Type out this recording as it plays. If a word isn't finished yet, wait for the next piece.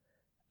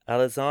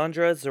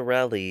Alessandra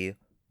Zarelli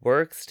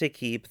works to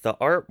keep the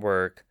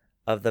artwork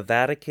of the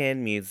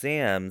Vatican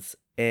museums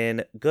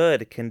in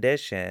good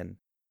condition.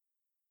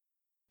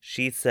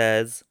 She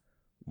says,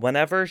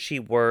 whenever she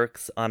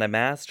works on a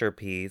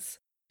masterpiece,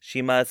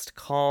 she must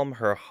calm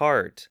her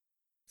heart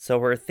so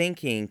her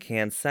thinking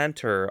can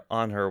center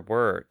on her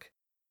work.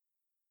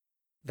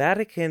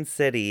 Vatican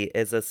City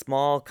is a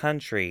small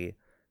country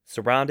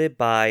surrounded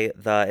by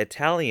the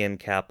Italian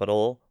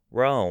capital,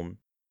 Rome.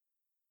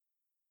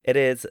 It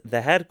is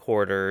the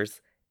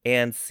headquarters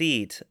and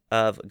seat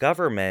of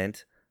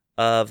government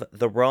of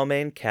the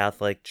Roman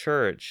Catholic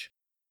Church.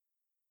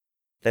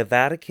 The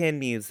Vatican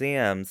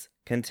museums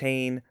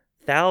contain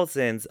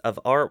thousands of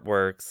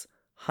artworks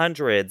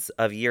hundreds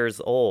of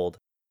years old,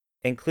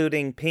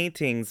 including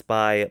paintings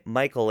by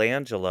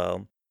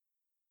Michelangelo.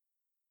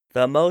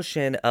 The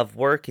emotion of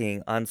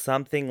working on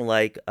something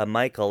like a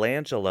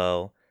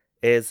Michelangelo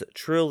is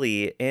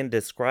truly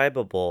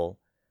indescribable,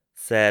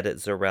 said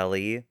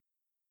Zarelli.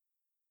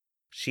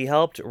 She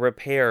helped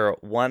repair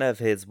one of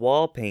his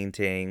wall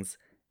paintings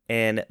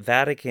in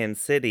Vatican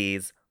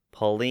City's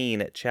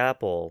Pauline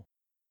Chapel.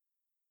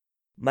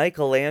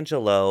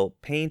 Michelangelo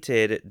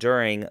painted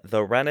during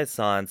the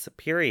Renaissance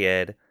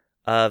period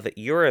of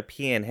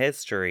European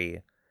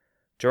history,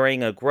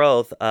 during a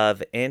growth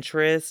of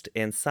interest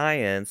in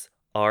science,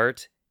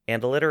 art,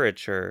 and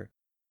literature.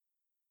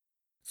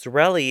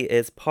 Zarelli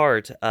is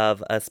part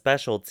of a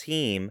special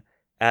team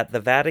at the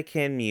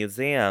Vatican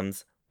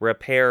Museum's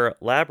repair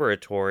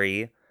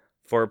laboratory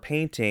for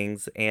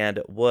paintings and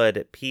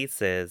wood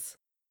pieces.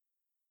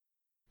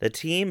 The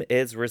team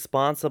is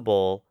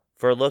responsible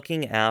for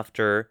looking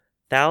after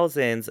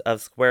thousands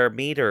of square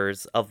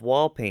meters of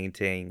wall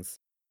paintings,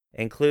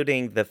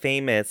 including the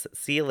famous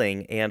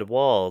ceiling and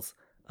walls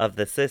of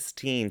the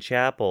Sistine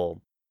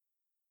Chapel.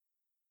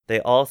 They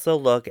also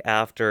look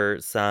after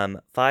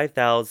some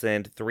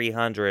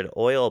 5,300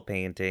 oil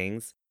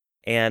paintings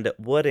and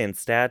wooden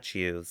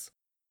statues.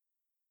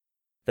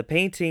 The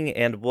Painting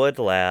and Wood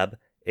Lab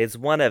is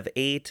one of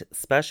 8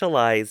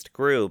 specialized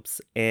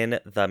groups in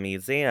the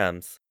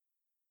museums.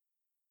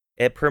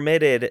 It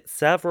permitted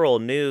several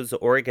news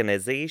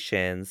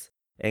organizations,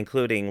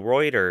 including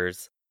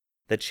Reuters,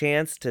 the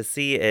chance to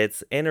see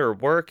its inner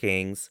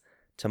workings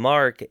to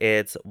mark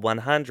its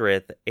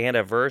 100th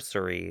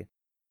anniversary.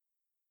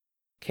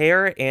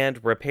 Care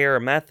and repair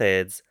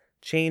methods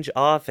change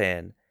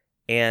often,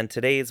 and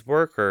today's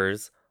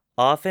workers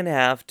often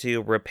have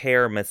to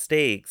repair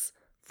mistakes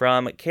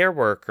from care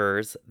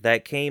workers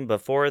that came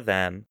before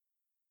them.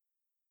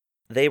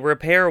 They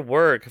repair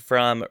work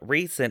from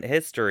recent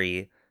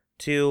history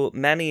to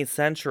many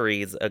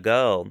centuries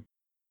ago.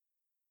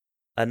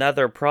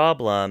 Another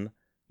problem,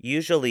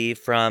 usually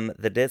from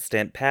the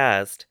distant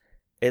past,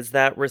 is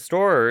that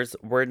restorers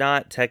were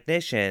not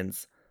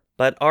technicians,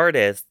 but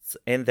artists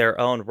in their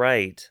own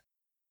right.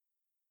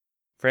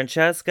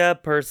 Francesca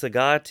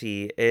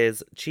Persegati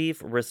is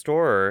chief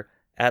restorer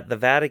at the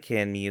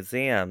Vatican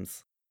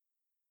Museums.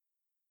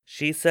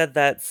 She said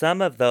that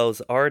some of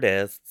those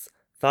artists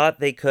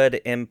thought they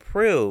could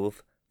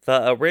improve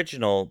the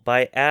original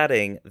by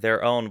adding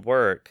their own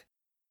work.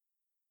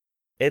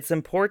 It's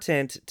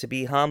important to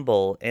be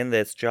humble in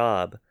this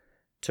job,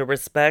 to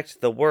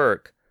respect the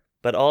work,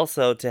 but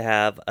also to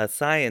have a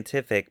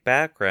scientific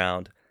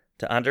background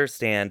to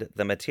understand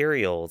the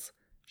materials,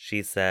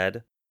 she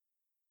said.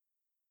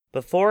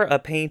 Before a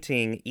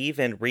painting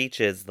even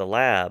reaches the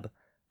lab,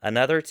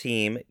 another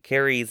team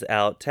carries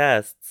out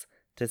tests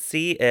to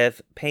see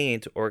if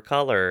paint or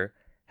color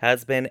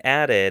has been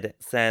added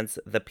since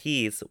the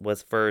piece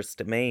was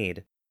first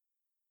made.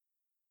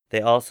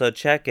 They also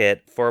check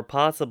it for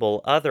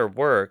possible other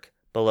work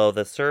below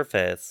the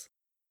surface.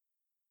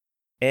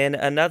 In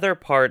another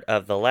part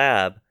of the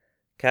lab,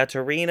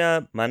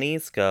 Caterina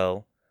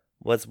Manisco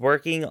was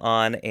working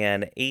on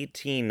an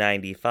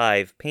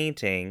 1895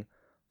 painting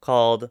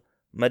called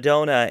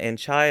Madonna and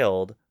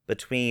Child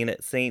between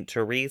St.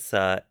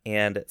 Teresa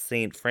and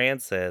St.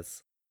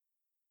 Francis.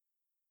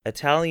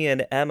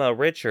 Italian Emma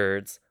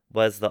Richards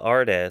was the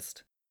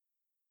artist.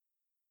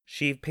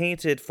 She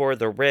painted for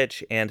the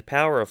rich and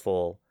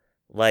powerful,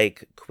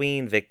 like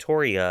Queen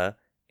Victoria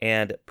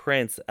and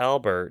Prince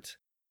Albert.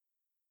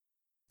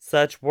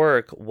 Such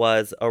work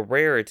was a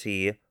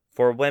rarity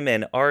for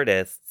women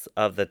artists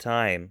of the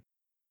time.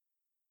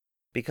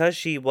 Because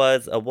she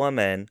was a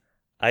woman,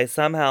 I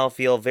somehow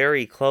feel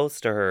very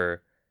close to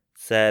her,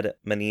 said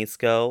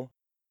Manisco,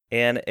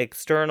 an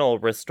external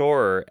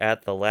restorer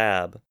at the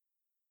lab.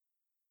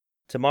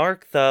 To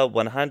mark the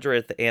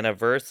 100th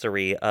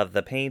anniversary of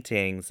the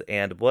Paintings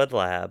and Wood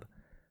Lab,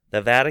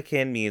 the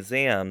Vatican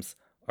Museums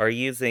are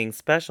using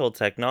special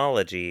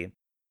technology.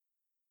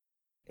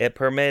 It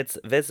permits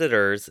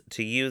visitors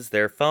to use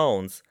their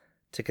phones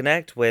to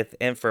connect with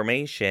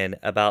information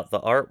about the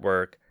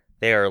artwork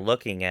they are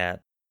looking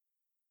at.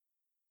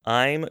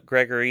 I'm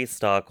Gregory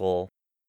Stockel.